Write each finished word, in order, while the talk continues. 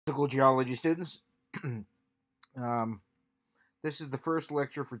Optical geology students. um, this is the first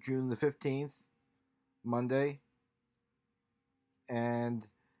lecture for June the 15th, Monday. And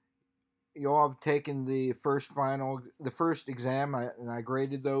you all have taken the first exam, and I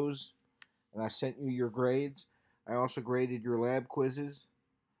graded those, and I sent you your grades. I also graded your lab quizzes.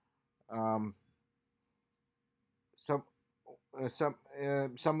 Um, some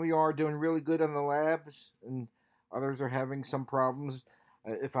some of you are doing really good on the labs, and others are having some problems.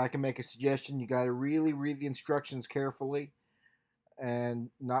 If I can make a suggestion, you got to really read the instructions carefully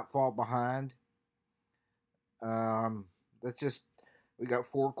and not fall behind. That's just we got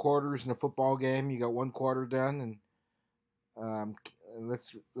 4 quarters in a football game. You got 1 quarter done, and um,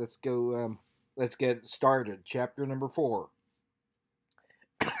 let's go. Let's get started. Chapter number 4.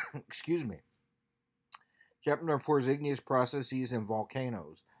 Excuse me. Chapter number 4 is igneous processes and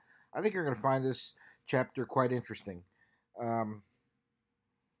volcanoes. I think you're going to find this chapter quite interesting.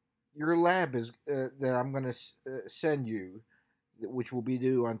 Your lab is that I'm going to send you, which will be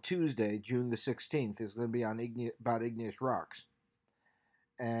due on Tuesday, June the 16th, is going to be on about igneous rocks.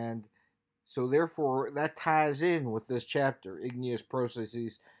 And so therefore, that ties in with this chapter, igneous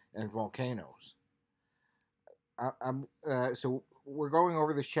processes and volcanoes. So we're going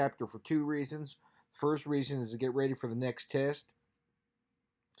over this chapter for 2 reasons. First reason is to get ready for the next test,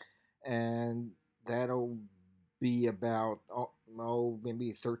 and that'll be about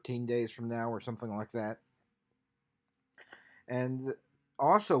maybe 13 days from now or something like that. And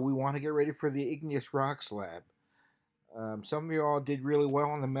also, we want to get ready for the igneous rocks lab. Some of you all did really well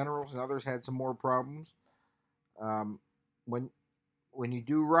on the minerals, and others had some more problems. When you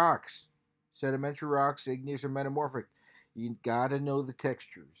do rocks, sedimentary rocks, igneous or metamorphic, you got to know the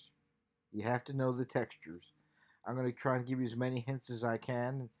textures. You have to know the textures. I'm going to try and give you as many hints as I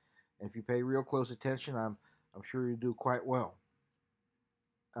can, and if you pay real close attention, I'm sure you do quite well.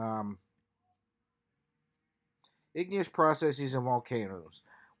 Igneous processes and volcanoes.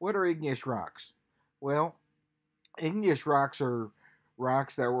 What are igneous rocks? Well, igneous rocks are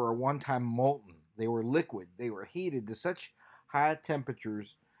rocks that were at one time molten. They were liquid. They were heated to such high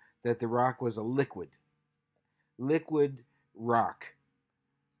temperatures that the rock was a liquid. Liquid rock.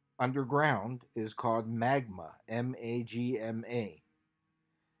 Underground is called magma, M-A-G-M-A.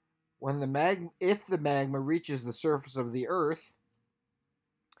 If the magma reaches the surface of the earth,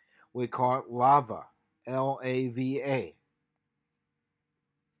 we call it lava, L-A-V-A.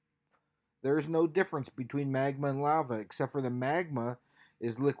 There is no difference between magma and lava, except for the magma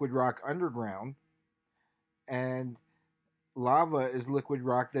is liquid rock underground, and lava is liquid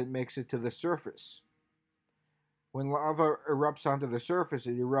rock that makes it to the surface. When lava erupts onto the surface,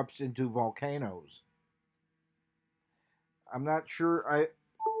 it erupts into volcanoes. I'm not sure.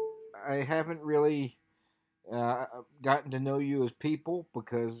 I haven't really gotten to know you as people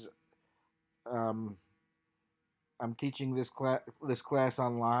because I'm teaching this class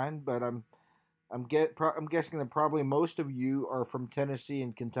online. But I'm guessing that probably most of you are from Tennessee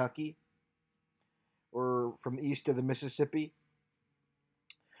and Kentucky, or from east of the Mississippi.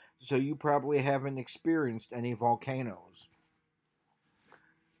 So you probably haven't experienced any volcanoes.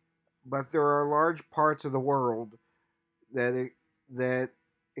 But there are large parts of the world that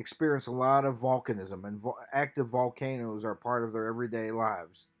experience a lot of volcanism, and active volcanoes are part of their everyday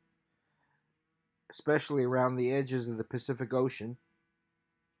lives, especially around the edges of the Pacific Ocean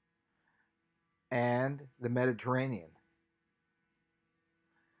and the Mediterranean.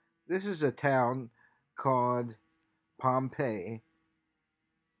 This is a town called Pompeii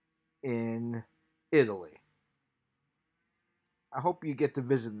in Italy. I hope you get to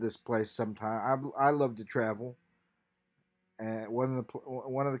visit this place sometime. I love to travel. One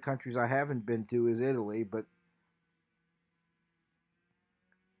of the countries I haven't been to is Italy, but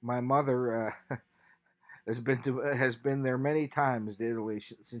my mother has been there many times to Italy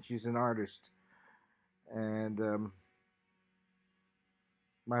since she's an artist, and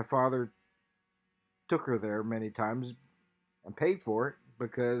my father took her there many times and paid for it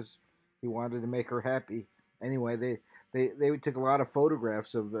because he wanted to make her happy. Anyway, they took a lot of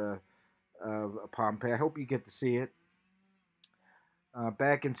photographs of Pompeii. I hope you get to see it.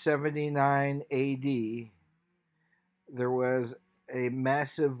 Back in 79 A.D., there was a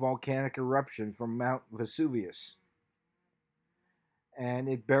massive volcanic eruption from Mount Vesuvius, and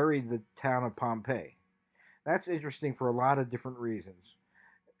it buried the town of Pompeii. That's interesting for a lot of different reasons.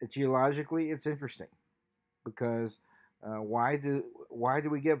 Geologically, it's interesting because why do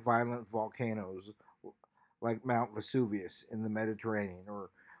we get violent volcanoes like Mount Vesuvius in the Mediterranean,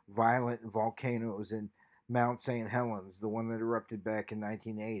 or violent volcanoes in Mount St. Helens, the one that erupted back in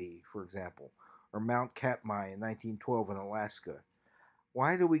 1980, for example, or Mount Katmai in 1912 in Alaska?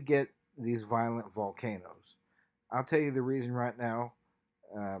 Why do we get these violent volcanoes? I'll tell you the reason right now.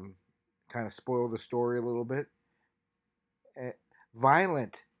 Um, kind of spoil the story a little bit. Uh,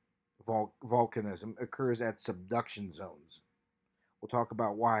 Violent volcanism occurs at subduction zones. We'll talk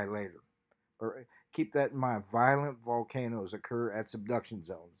about why later. But keep that in mind. Violent volcanoes occur at subduction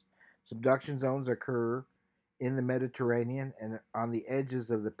zones. Subduction zones occur in the Mediterranean and on the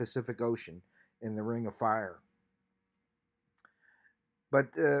edges of the Pacific Ocean in the Ring of Fire.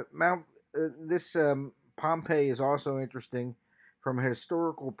 But this Pompeii is also interesting from a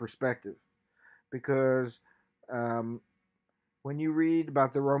historical perspective because um, when you read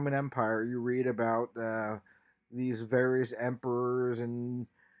about the Roman Empire, you read about these various emperors and,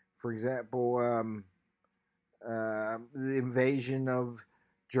 for example, the invasion of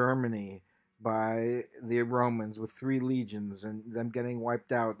Germany by the Romans with 3 legions and them getting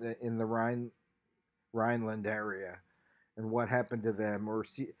wiped out in the Rhineland area, and what happened to them, or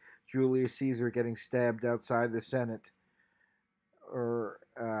Julius Caesar getting stabbed outside the Senate, or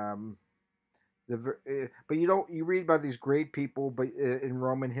but you read about these great people, but in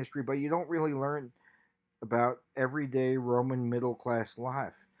Roman history, but you don't really learn about everyday Roman middle class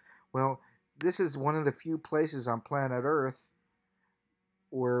life. Well, this is one of the few places on planet Earth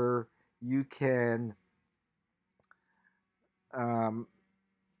where you can um,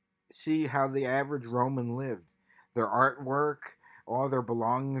 see how the average Roman lived. Their artwork, all their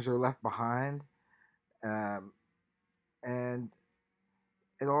belongings are left behind, um, and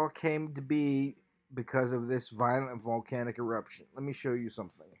it all came to be because of this violent volcanic eruption. Let me show you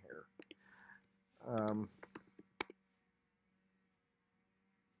something here.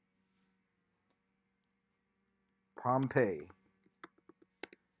 Pompeii.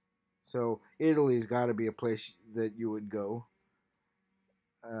 So Italy's got to be a place that you would go.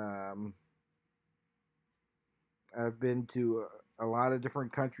 Um, I've been to a lot of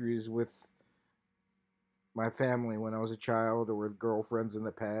different countries with my family when I was a child, or with girlfriends in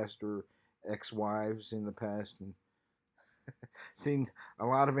the past, or ex-wives in the past, and seen a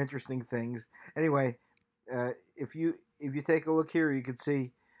lot of interesting things. Anyway, if you take a look here, you can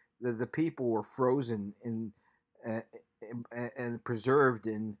see that the people were frozen in uh, and preserved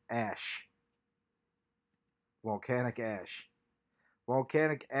in ash, volcanic ash.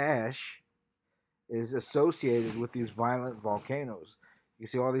 Volcanic ash is associated with these violent volcanoes. You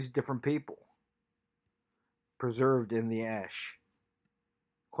see all these different people preserved in the ash.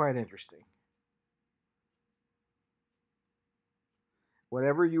 Quite interesting.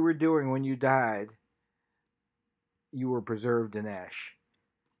 Whatever you were doing when you died, you were preserved in ash.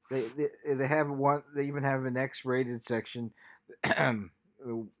 They have one. They even have an X-rated section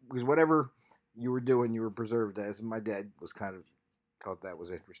because whatever you were doing, you were preserved as. And my dad was kind of thought that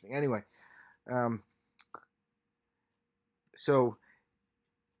was interesting. Anyway, um, so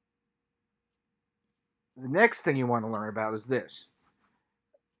the next thing you want to learn about is this.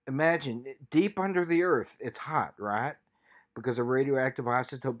 Imagine deep under the earth, it's hot, right? Because of radioactive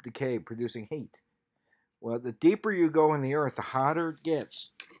isotope decay producing heat. Well, the deeper you go in the earth, the hotter it gets.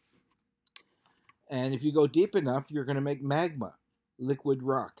 And if you go deep enough, you're going to make magma, liquid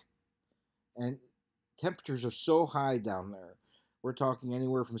rock. And temperatures are so high down there. We're talking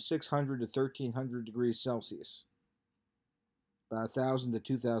anywhere from 600 to 1300 degrees Celsius, about 1,000 to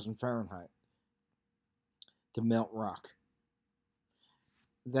 2,000 Fahrenheit, to melt rock.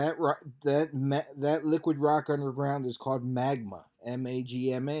 That liquid rock underground is called magma,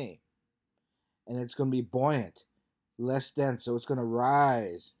 magma, and it's going to be buoyant, less dense, so it's going to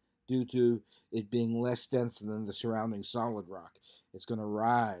rise due to it being less dense than the surrounding solid rock. It's going to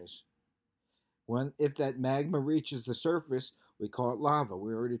rise. If that magma reaches the surface, we call it lava.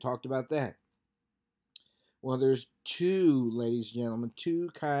 We already talked about that. Well, there's ladies and gentlemen, two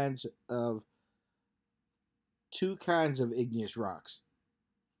kinds of igneous rocks.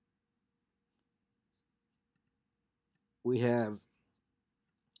 We have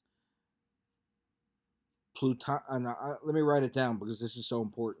Pluton. Let me write it down because this is so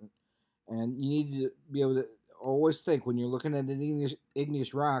important, and you need to be able to always think when you're looking at an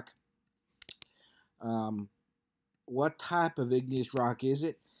igneous rock. What type of igneous rock is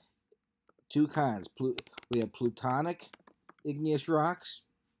it? Two kinds. We have plutonic igneous rocks,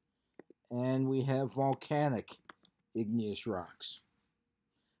 and we have volcanic igneous rocks.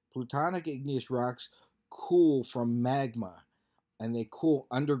 Plutonic igneous rocks cool from magma, and they cool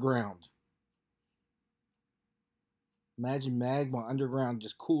underground. Imagine magma underground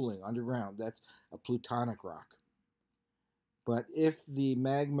just cooling underground. That's a plutonic rock. But if the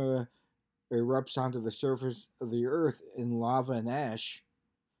magma erupts onto the surface of the earth in lava and ash,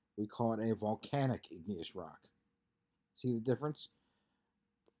 we call it a volcanic igneous rock. See the difference?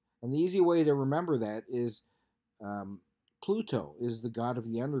 And the easy way to remember that is um, Pluto is the god of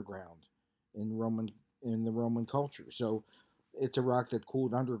the underground in the Roman culture. So it's a rock that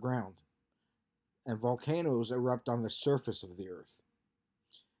cooled underground, and volcanoes erupt on the surface of the earth.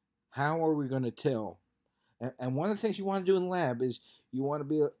 How are we going to tell? And one of the things you want to do in the lab is you want to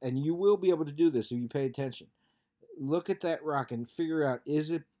be, and you will be able to do this if you pay attention. Look at that rock and figure out,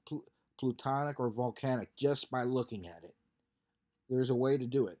 is it plutonic or volcanic just by looking at it. There's a way to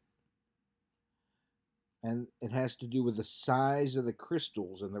do it. And it has to do with the size of the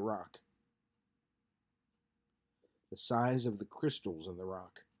crystals in the rock. The size of the crystals in the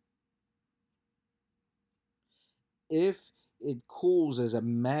rock. If it cools as a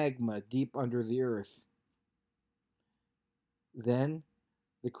magma deep under the earth, then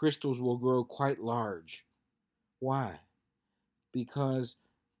the crystals will grow quite large. Why? Because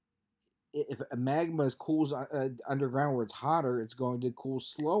if a magma cools underground where it's hotter, it's going to cool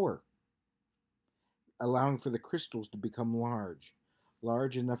slower, allowing for the crystals to become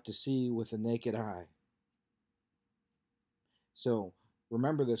large enough to see with the naked eye. So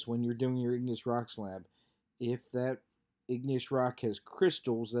remember this when you're doing your igneous rocks lab. If that igneous rock has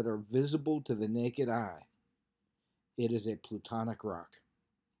crystals that are visible to the naked eye, it is a plutonic rock.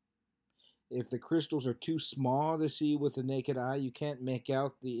 If the crystals are too small to see with the naked eye, you can't make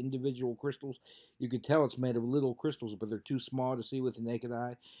out the individual crystals. You could tell it's made of little crystals, but they're too small to see with the naked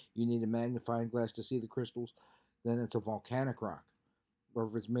eye. You need a magnifying glass to see the crystals. Then it's a volcanic rock. Or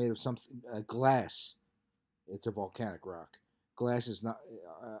if it's made of something, glass, it's a volcanic rock. Glass is not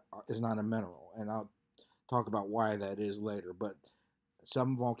a mineral, and I'll talk about why that is later. But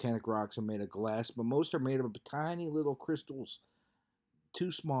some volcanic rocks are made of glass, but most are made of tiny little crystals,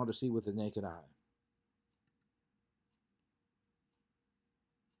 too small to see with the naked eye.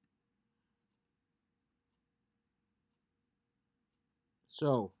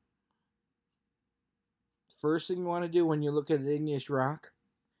 So, first thing you want to do when you look at an igneous rock,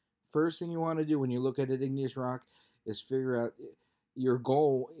 is figure out your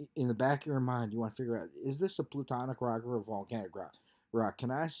goal in the back of your mind. You want to figure out, is this a plutonic rock or a volcanic rock? Can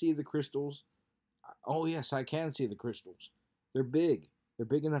I see the crystals? Oh, yes, I can see the crystals. They're big. They're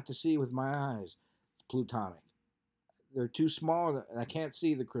big enough to see with my eyes. It's plutonic. They're too small, and I can't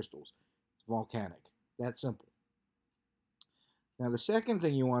see the crystals. It's volcanic. That simple. Now, the second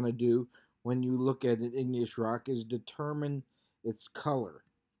thing you want to do when you look at an igneous rock is determine its color.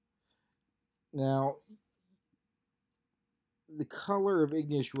 Now, the color of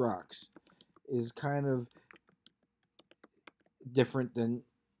igneous rocks is kind of different than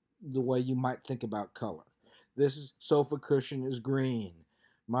the way you might think about color. This sofa cushion is green.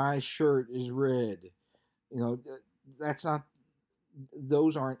 My shirt is red. You know, that's not,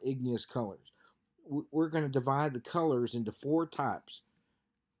 those aren't igneous colors. We're going to divide the colors into 4 types: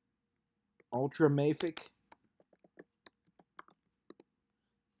 ultramafic,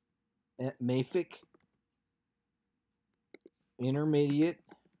 mafic, intermediate,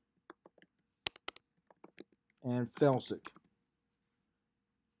 and felsic.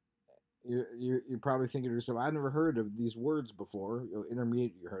 You're probably thinking to yourself, I've never heard of these words before.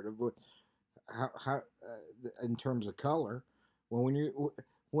 Intermediate you heard of, but how in terms of color? Well,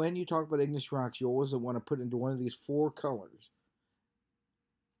 when you talk about igneous rocks, you always want to put into one of these 4 colors.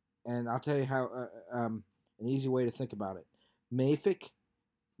 And I'll tell you how an easy way to think about it. Mafic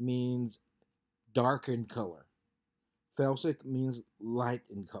means dark in color. Felsic means light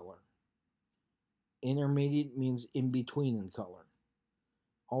in color. Intermediate means in between in color.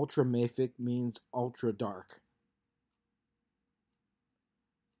 Ultramafic means ultra dark.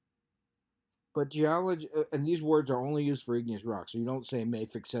 But geology, and these words are only used for igneous rocks. So you don't say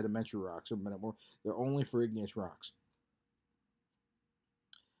mafic sedimentary rocks or more. They're only for igneous rocks.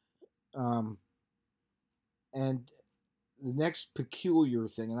 And the next peculiar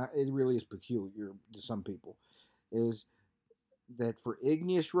thing, and it really is peculiar to some people, is that for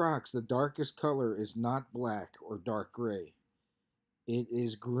igneous rocks, the darkest color is not black or dark gray. It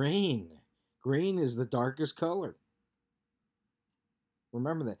is green. Green is the darkest color.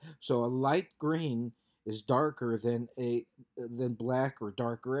 Remember that. So a light green is darker than black or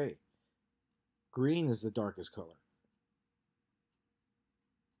dark gray. Green is the darkest color.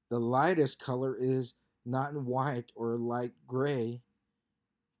 The lightest color is not white or light gray.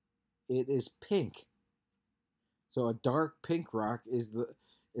 It is pink. So a dark pink rock is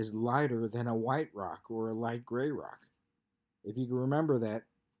lighter than a white rock or a light gray rock. If you can remember that,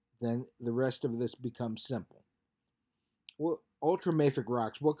 then the rest of this becomes simple. Well, ultramafic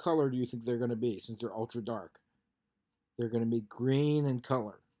rocks, what color do you think they're going to be since they're ultra dark? They're going to be green in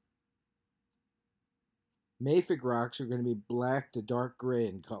color. Mafic rocks are going to be black to dark gray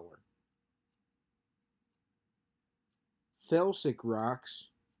in color. Felsic rocks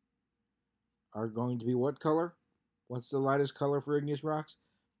are going to be what color? What's the lightest color for igneous rocks?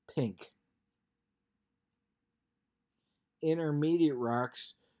 Pink. Intermediate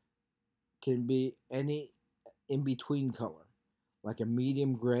rocks can be any in-between color, like a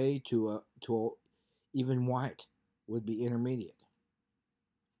medium gray to a even white would be intermediate.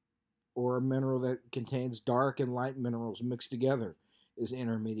 Or a mineral that contains dark and light minerals mixed together is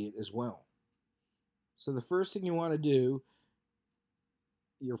intermediate as well. So the first thing you want to do,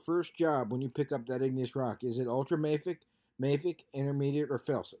 your first job when you pick up that igneous rock, is it ultramafic, mafic, intermediate, or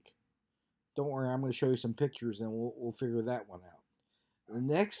felsic? Don't worry, I'm going to show you some pictures and we'll figure that one out. The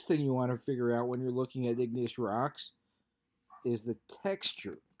next thing you want to figure out when you're looking at igneous rocks is the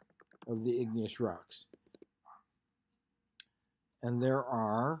texture of the igneous rocks. And there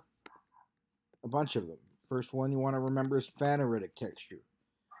are a bunch of them. First one you want to remember is phaneritic texture,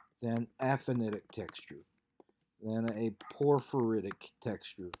 then aphanitic texture, then a porphyritic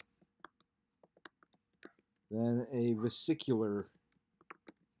texture, then a vesicular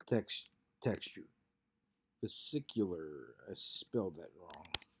texture. Vesicular, I spelled that wrong.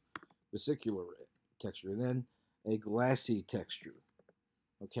 Vesicular texture, then a glassy texture.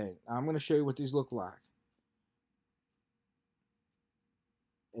 Okay, I'm going to show you what these look like.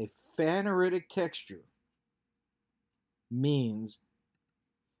 A phaneritic texture means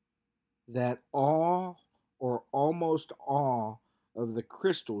that all or almost all of the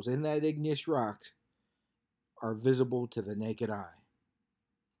crystals in that igneous rock are visible to the naked eye.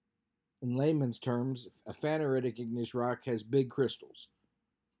 In layman's terms, a phaneritic igneous rock has big crystals.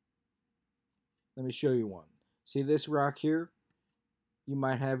 Let me show you one. See this rock here? You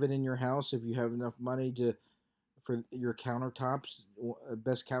might have it in your house if you have enough money for your countertops.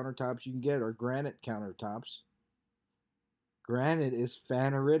 Best countertops you can get are granite countertops. Granite is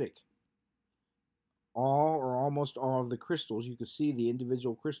phaneritic. All or almost all of the crystals, you can see the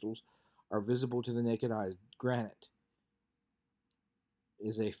individual crystals, are visible to the naked eye. Granite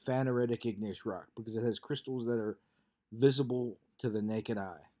is a phaneritic igneous rock because it has crystals that are visible to the naked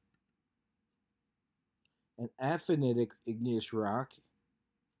eye. An aphanitic igneous rock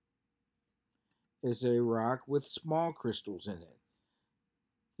is a rock with small crystals in it.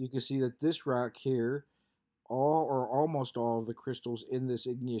 You can see that this rock here, all or almost all of the crystals in this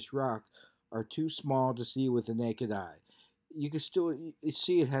igneous rock are too small to see with the naked eye. You can still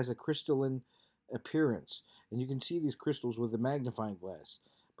see it has a crystalline appearance, and you can see these crystals with a magnifying glass,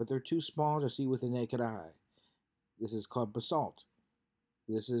 but they're too small to see with the naked eye. This is called basalt.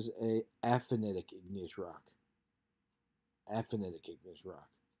 This is a aphanitic igneous rock. Aphanitic igneous rock.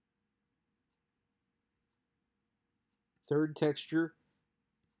 Third texture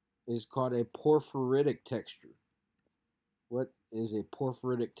is called a porphyritic texture. What is a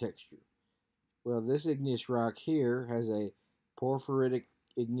porphyritic texture? Well, this igneous rock here has a porphyritic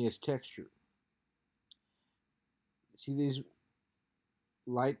igneous texture. See these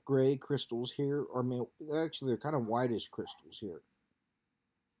light gray crystals here? Or actually, they're kind of whitish crystals here.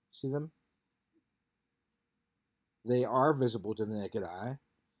 See them? They are visible to the naked eye.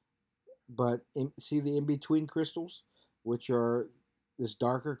 But see the in-between crystals, which are this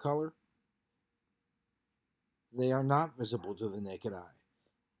darker color? They are not visible to the naked eye.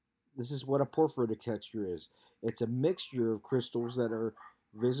 This is what a porphyritic texture is. It's a mixture of crystals that are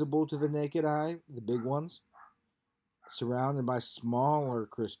visible to the naked eye, the big ones, surrounded by smaller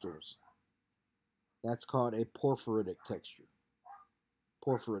crystals. That's called a porphyritic texture.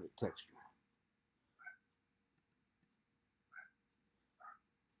 Porphyritic texture.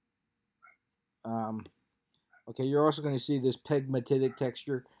 Okay, you're also going to see this pegmatitic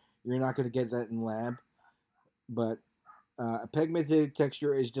texture. You're not going to get that in lab, but a pegmatitic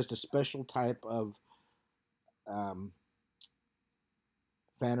texture is just a special type of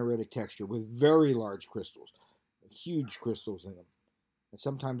phaneritic texture with very large crystals, huge crystals in them. And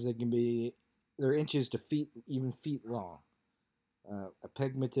sometimes they can be, they're inches to feet, even feet long. A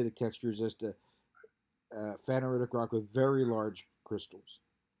pegmatitic texture is just a phaneritic rock with very large crystals.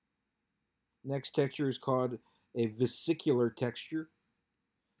 Next texture is called a vesicular texture.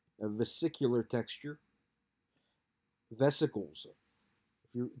 A vesicular texture. Vesicles.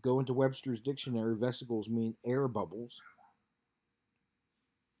 If you go into Webster's dictionary, vesicles mean air bubbles.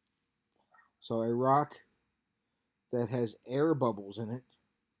 So a rock that has air bubbles in it,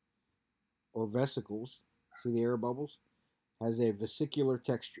 or vesicles, see the air bubbles, has a vesicular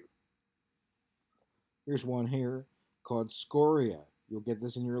texture. Here's one here called scoria. You'll get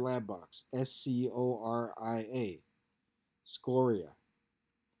this in your lab box. S-C-O-R-I-A. Scoria.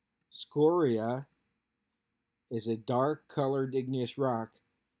 Scoria is a dark colored igneous rock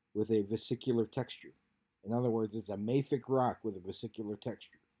with a vesicular texture. In other words, it's a mafic rock with a vesicular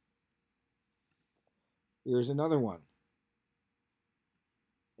texture. Here's another one.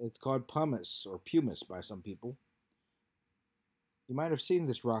 It's called pumice or pumice by some people. You might have seen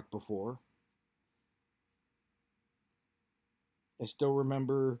this rock before. I still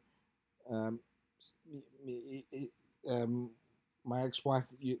remember um, my ex-wife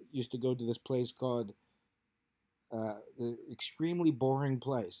used to go to this place called the extremely boring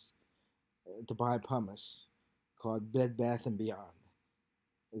place to buy pumice called Bed Bath and Beyond.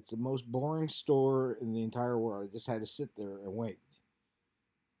 It's the most boring store in the entire world. I just had to sit there and wait.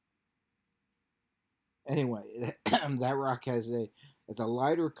 Anyway, that rock it's a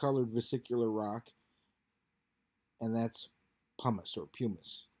lighter colored vesicular rock, and that's pumice or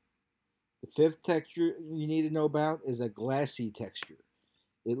pumice. The fifth texture you need to know about is a glassy texture.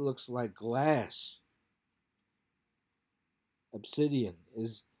 It looks like glass. Obsidian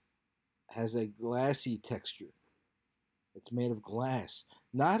has a glassy texture. It's made of glass,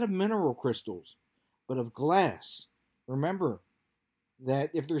 not of mineral crystals, but of glass. Remember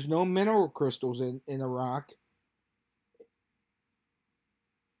that if there's no mineral crystals in a rock,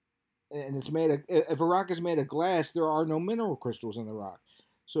 and if a rock is made of glass, there are no mineral crystals in the rock.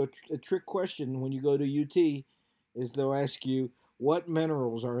 So a trick question when you go to UT is they'll ask you what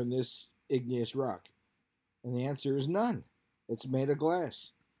minerals are in this igneous rock, and the answer is none. It's made of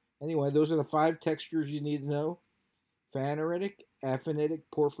glass. Anyway, those are the 5 textures you need to know: phaneritic, aphanitic,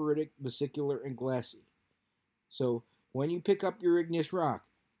 porphyritic, vesicular, and glassy. So when you pick up your igneous rock,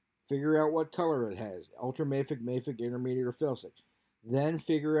 figure out what color it has: ultramafic, mafic, intermediate, or felsic. Then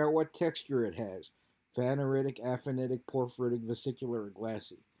figure out what texture it has: phaneritic, aphanitic, porphyritic, vesicular, or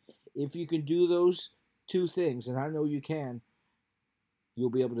glassy. If you can do those 2 things, and I know you can, you'll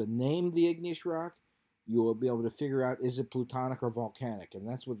be able to name the igneous rock. You will be able to figure out, is it plutonic or volcanic, and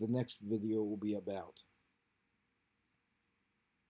that's what the next video will be about.